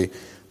 actually.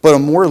 But a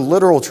more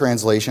literal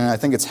translation, and I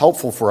think it's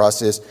helpful for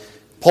us, is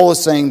Paul is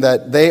saying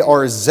that they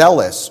are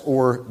zealous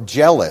or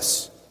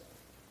jealous.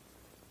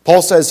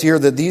 Paul says here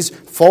that these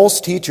false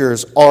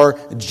teachers are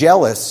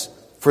jealous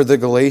for the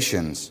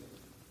Galatians.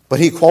 But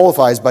he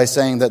qualifies by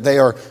saying that they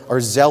are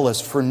zealous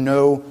for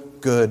no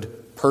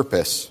good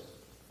purpose.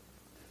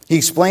 He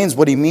explains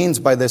what he means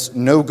by this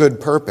no good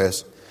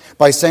purpose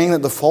by saying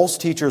that the false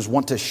teachers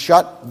want to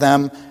shut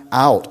them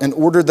out in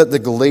order that the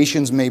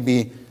Galatians may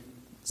be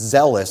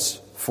zealous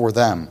for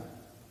them.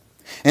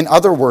 In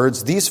other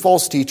words, these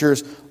false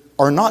teachers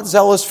are not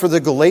zealous for the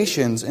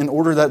Galatians in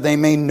order that they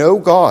may know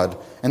God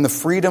and the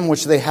freedom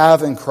which they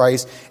have in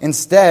Christ.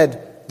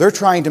 Instead, they're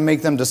trying to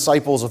make them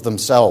disciples of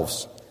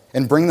themselves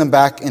and bring them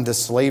back into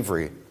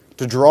slavery,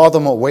 to draw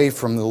them away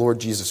from the Lord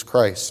Jesus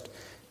Christ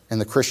and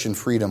the Christian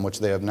freedom which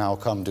they have now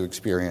come to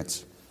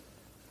experience.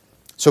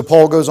 So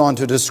Paul goes on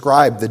to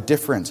describe the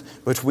difference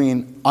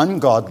between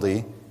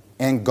ungodly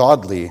and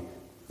godly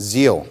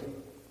zeal,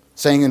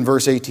 saying in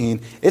verse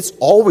 18, "It's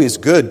always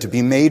good to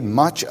be made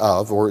much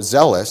of or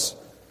zealous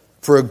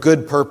for a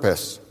good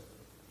purpose,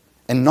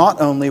 and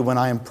not only when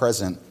I am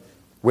present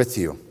with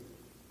you."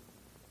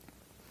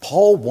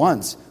 Paul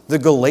wants the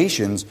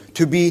Galatians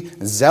to be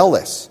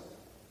zealous,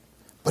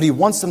 but he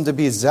wants them to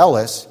be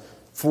zealous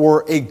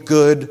for a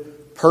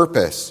good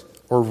purpose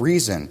or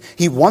reason.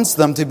 He wants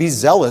them to be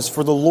zealous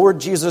for the Lord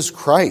Jesus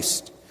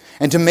Christ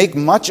and to make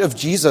much of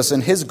Jesus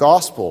and his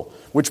gospel,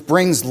 which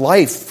brings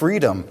life,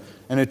 freedom,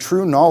 and a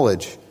true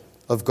knowledge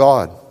of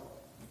God.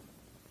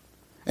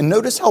 And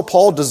notice how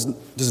Paul does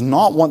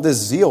not want this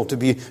zeal to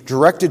be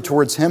directed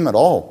towards him at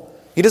all.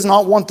 He does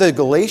not want the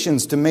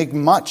Galatians to make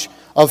much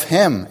of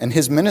him and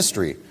his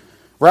ministry.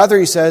 Rather,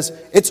 he says,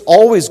 it's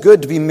always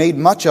good to be made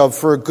much of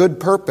for a good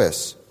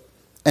purpose,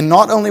 and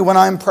not only when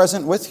I am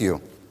present with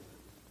you.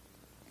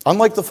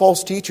 Unlike the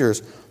false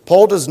teachers,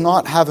 Paul does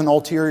not have an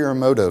ulterior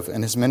motive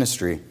in his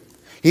ministry.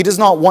 He does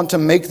not want to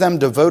make them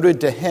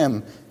devoted to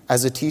him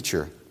as a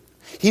teacher.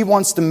 He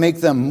wants to make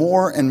them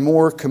more and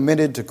more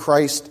committed to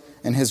Christ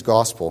and his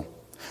gospel.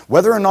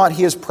 Whether or not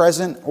he is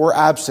present or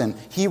absent,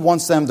 he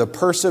wants them to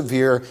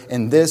persevere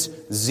in this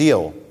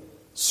zeal,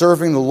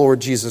 serving the Lord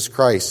Jesus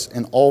Christ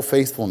in all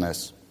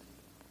faithfulness.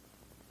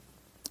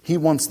 He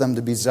wants them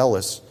to be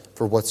zealous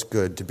for what's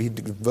good, to be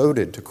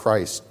devoted to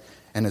Christ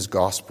and his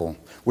gospel,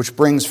 which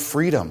brings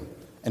freedom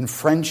and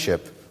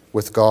friendship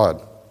with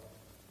God.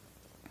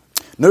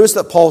 Notice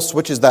that Paul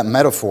switches that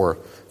metaphor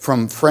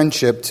from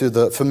friendship to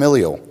the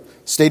familial,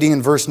 stating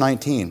in verse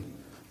 19,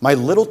 "My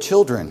little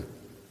children,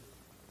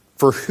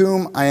 for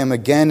whom I am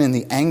again in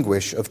the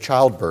anguish of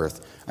childbirth,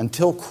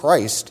 until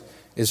Christ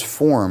is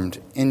formed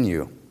in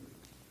you."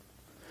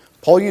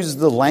 Paul uses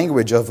the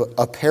language of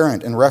a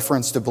parent in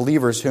reference to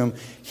believers whom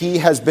he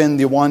has been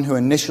the one who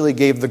initially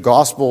gave the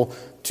gospel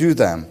to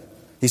them.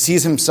 He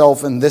sees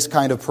himself in this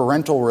kind of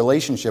parental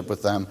relationship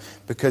with them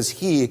because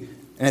he,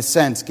 in a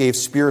sense, gave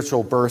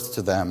spiritual birth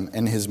to them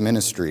in his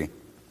ministry.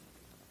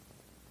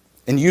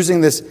 In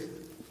using this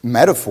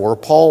metaphor,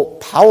 Paul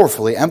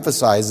powerfully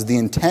emphasizes the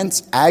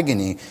intense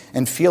agony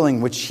and feeling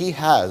which he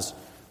has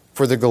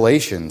for the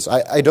Galatians.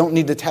 I don't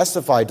need to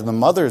testify to the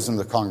mothers in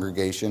the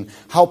congregation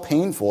how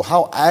painful,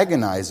 how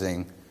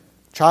agonizing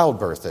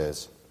childbirth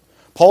is.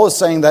 Paul is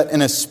saying that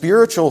in a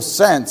spiritual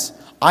sense,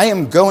 I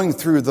am going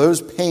through those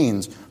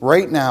pains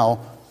right now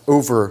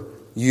over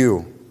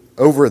you,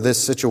 over this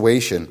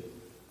situation.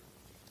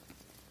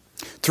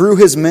 Through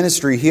his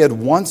ministry, he had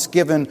once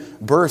given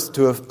birth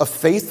to a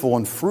faithful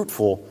and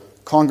fruitful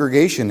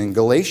congregation in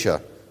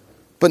Galatia.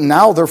 But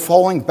now they're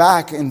falling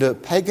back into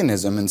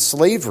paganism and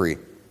slavery.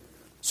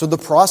 So the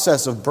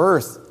process of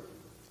birth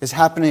is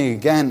happening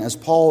again as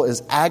Paul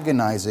is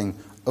agonizing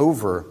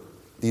over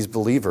these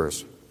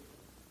believers.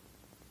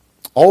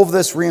 All of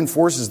this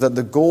reinforces that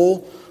the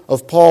goal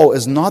of Paul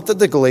is not that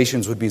the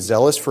Galatians would be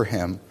zealous for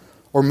him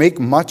or make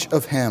much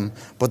of him,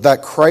 but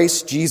that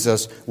Christ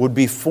Jesus would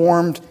be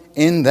formed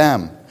in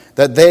them,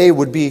 that they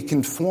would be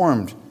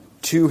conformed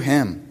to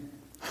him.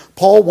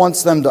 Paul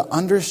wants them to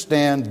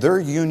understand their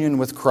union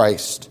with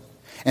Christ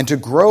and to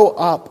grow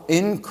up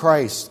in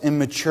Christ in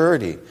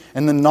maturity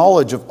and the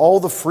knowledge of all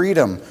the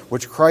freedom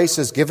which Christ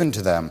has given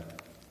to them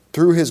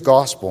through his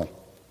gospel.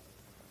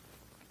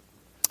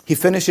 He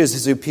finishes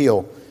his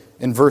appeal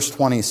in verse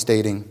 20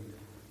 stating,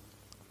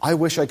 "I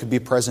wish I could be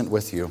present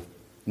with you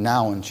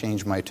now and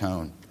change my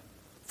tone.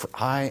 for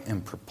I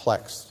am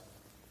perplexed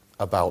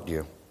about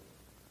you."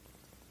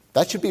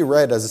 That should be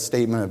read as a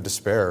statement of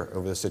despair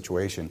over the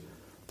situation.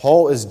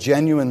 Paul is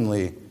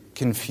genuinely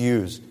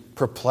confused,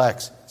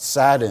 perplexed,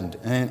 saddened,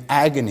 and in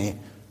agony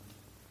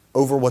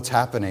over what's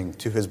happening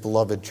to his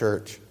beloved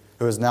church,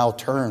 who has now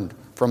turned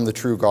from the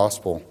true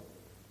gospel.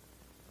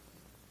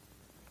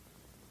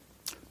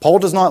 Paul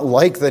does not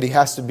like that he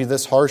has to be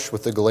this harsh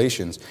with the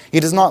Galatians. He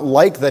does not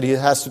like that he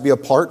has to be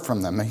apart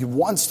from them. He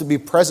wants to be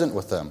present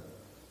with them.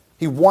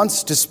 He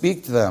wants to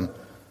speak to them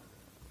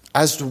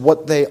as to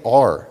what they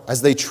are,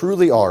 as they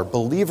truly are,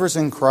 believers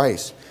in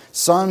Christ,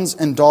 sons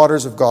and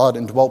daughters of God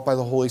indwelt by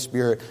the Holy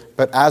Spirit,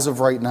 but as of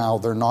right now,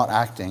 they're not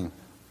acting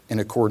in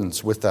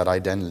accordance with that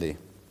identity.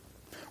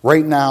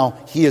 Right now,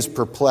 he is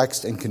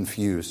perplexed and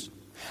confused.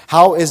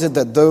 How is it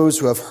that those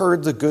who have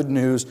heard the good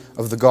news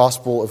of the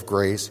gospel of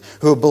grace,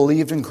 who have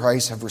believed in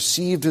Christ, have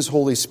received his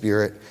Holy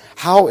Spirit,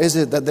 how is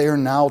it that they are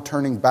now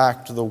turning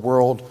back to the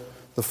world,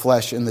 the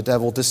flesh, and the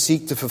devil to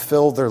seek to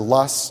fulfill their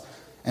lusts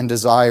and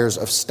desires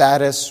of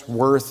status,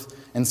 worth,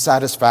 and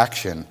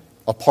satisfaction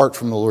apart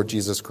from the Lord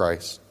Jesus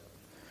Christ?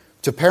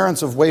 To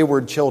parents of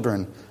wayward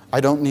children,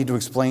 I don't need to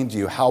explain to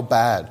you how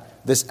bad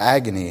this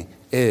agony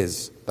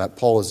is that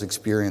Paul is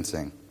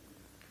experiencing.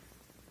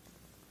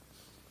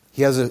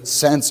 He has a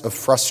sense of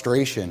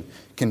frustration,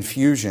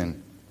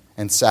 confusion,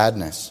 and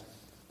sadness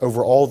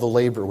over all the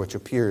labor which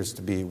appears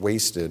to be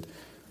wasted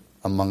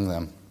among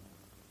them.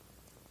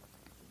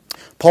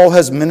 Paul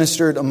has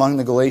ministered among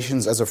the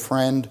Galatians as a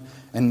friend,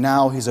 and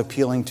now he's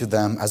appealing to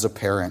them as a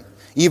parent,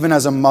 even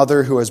as a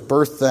mother who has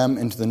birthed them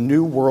into the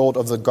new world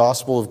of the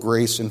gospel of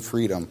grace and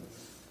freedom.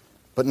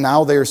 But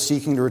now they are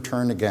seeking to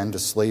return again to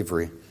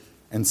slavery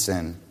and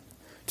sin.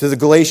 To the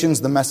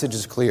Galatians, the message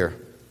is clear.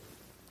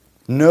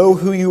 Know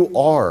who you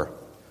are.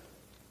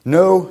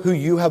 Know who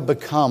you have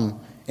become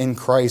in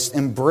Christ.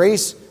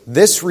 Embrace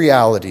this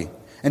reality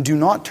and do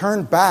not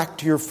turn back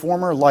to your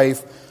former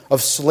life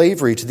of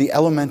slavery to the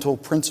elemental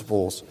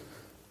principles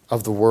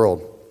of the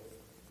world.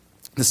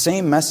 The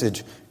same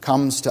message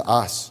comes to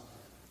us.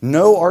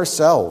 Know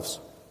ourselves.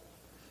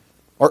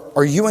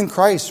 Are you in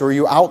Christ or are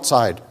you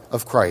outside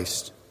of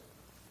Christ?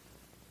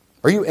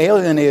 Are you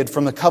alienated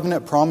from the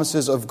covenant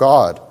promises of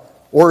God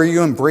or are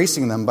you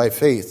embracing them by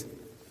faith?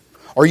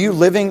 Are you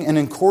living in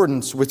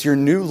accordance with your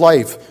new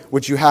life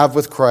which you have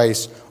with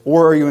Christ,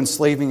 or are you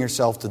enslaving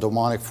yourself to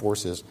demonic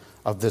forces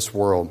of this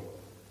world?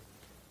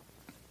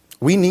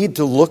 We need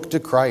to look to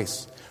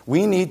Christ.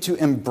 We need to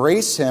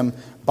embrace him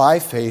by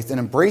faith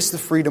and embrace the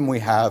freedom we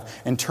have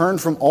and turn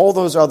from all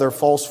those other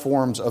false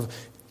forms of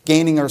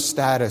gaining our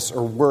status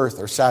or worth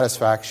or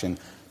satisfaction.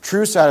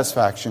 True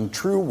satisfaction,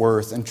 true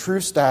worth, and true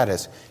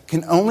status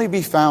can only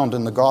be found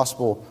in the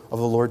gospel of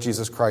the Lord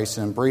Jesus Christ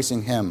and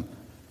embracing him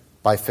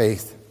by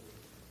faith.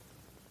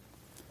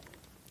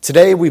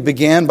 Today we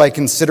began by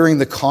considering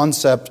the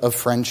concept of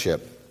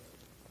friendship.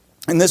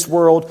 In this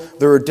world,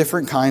 there are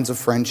different kinds of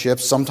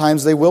friendships.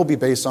 Sometimes they will be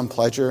based on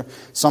pleasure,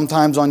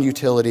 sometimes on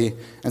utility,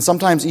 and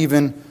sometimes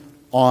even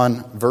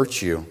on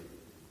virtue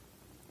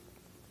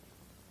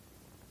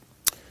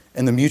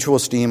and the mutual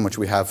esteem which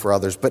we have for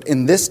others. But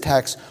in this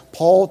text,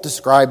 Paul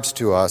describes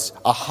to us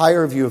a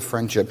higher view of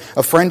friendship,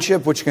 a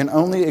friendship which can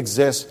only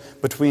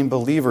exist between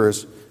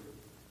believers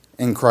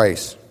in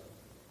Christ.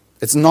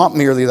 It's not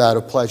merely that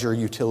of pleasure,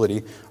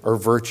 utility, or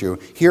virtue.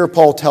 Here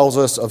Paul tells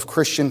us of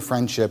Christian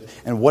friendship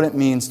and what it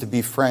means to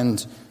be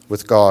friends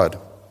with God.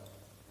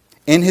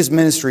 In his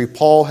ministry,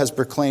 Paul has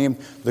proclaimed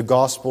the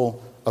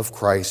gospel of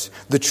Christ,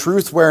 the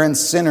truth wherein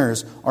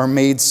sinners are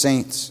made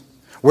saints,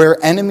 where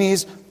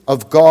enemies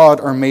of God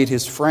are made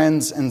his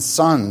friends and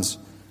sons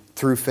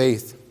through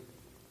faith.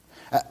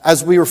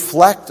 As we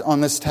reflect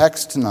on this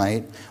text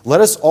tonight, let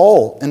us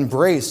all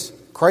embrace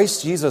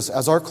Christ Jesus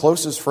as our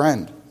closest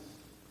friend.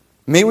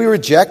 May we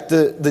reject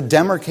the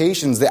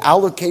demarcations, the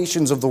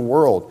allocations of the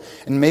world,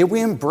 and may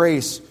we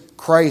embrace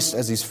Christ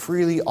as he's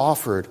freely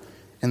offered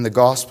in the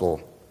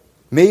gospel.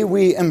 May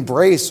we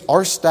embrace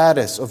our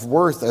status of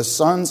worth as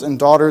sons and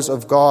daughters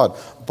of God,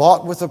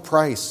 bought with a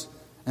price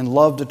and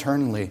loved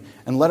eternally.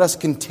 And let us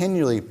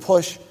continually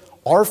push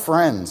our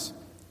friends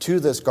to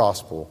this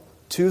gospel,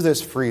 to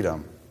this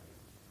freedom.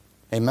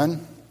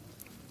 Amen?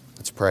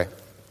 Let's pray.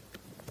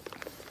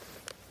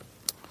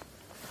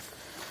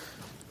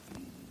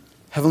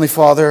 Heavenly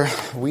Father,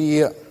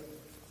 we are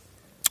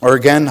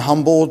again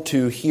humbled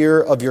to hear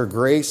of your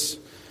grace,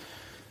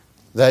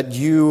 that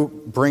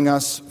you bring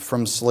us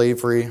from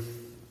slavery.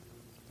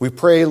 We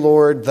pray,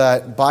 Lord,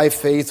 that by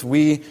faith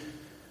we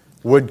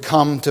would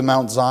come to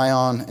Mount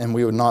Zion and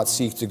we would not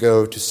seek to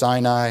go to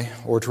Sinai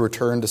or to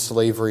return to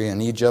slavery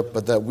in Egypt,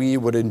 but that we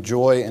would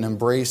enjoy and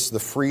embrace the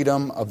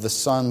freedom of the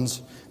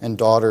sons and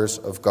daughters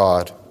of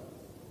God.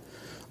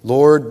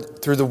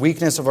 Lord, through the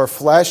weakness of our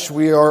flesh,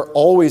 we are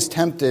always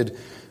tempted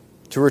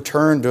to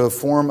return to a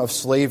form of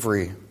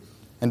slavery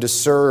and to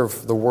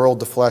serve the world,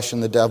 the flesh,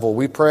 and the devil.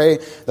 We pray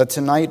that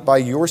tonight, by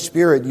your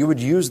Spirit, you would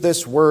use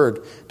this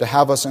word to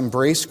have us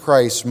embrace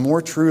Christ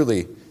more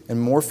truly and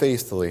more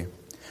faithfully.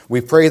 We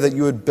pray that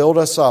you would build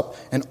us up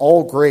in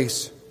all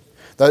grace,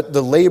 That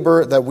the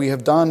labor that we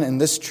have done in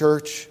this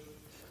church,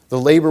 the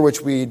labor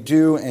which we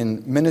do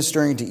in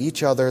ministering to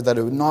each other, that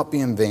it would not be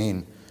in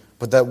vain,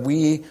 but that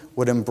we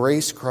would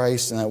embrace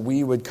Christ and that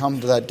we would come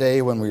to that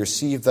day when we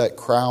receive that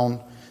crown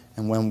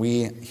and when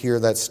we hear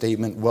that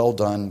statement, "Well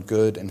done,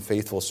 good and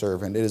faithful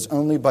servant." It is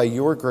only by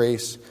your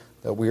grace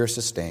that we are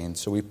sustained.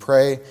 So we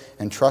pray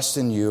and trust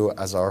in you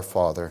as our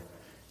Father.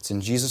 It's in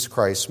Jesus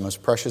Christ's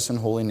most precious and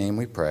holy name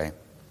we pray.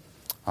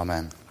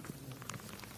 Amen.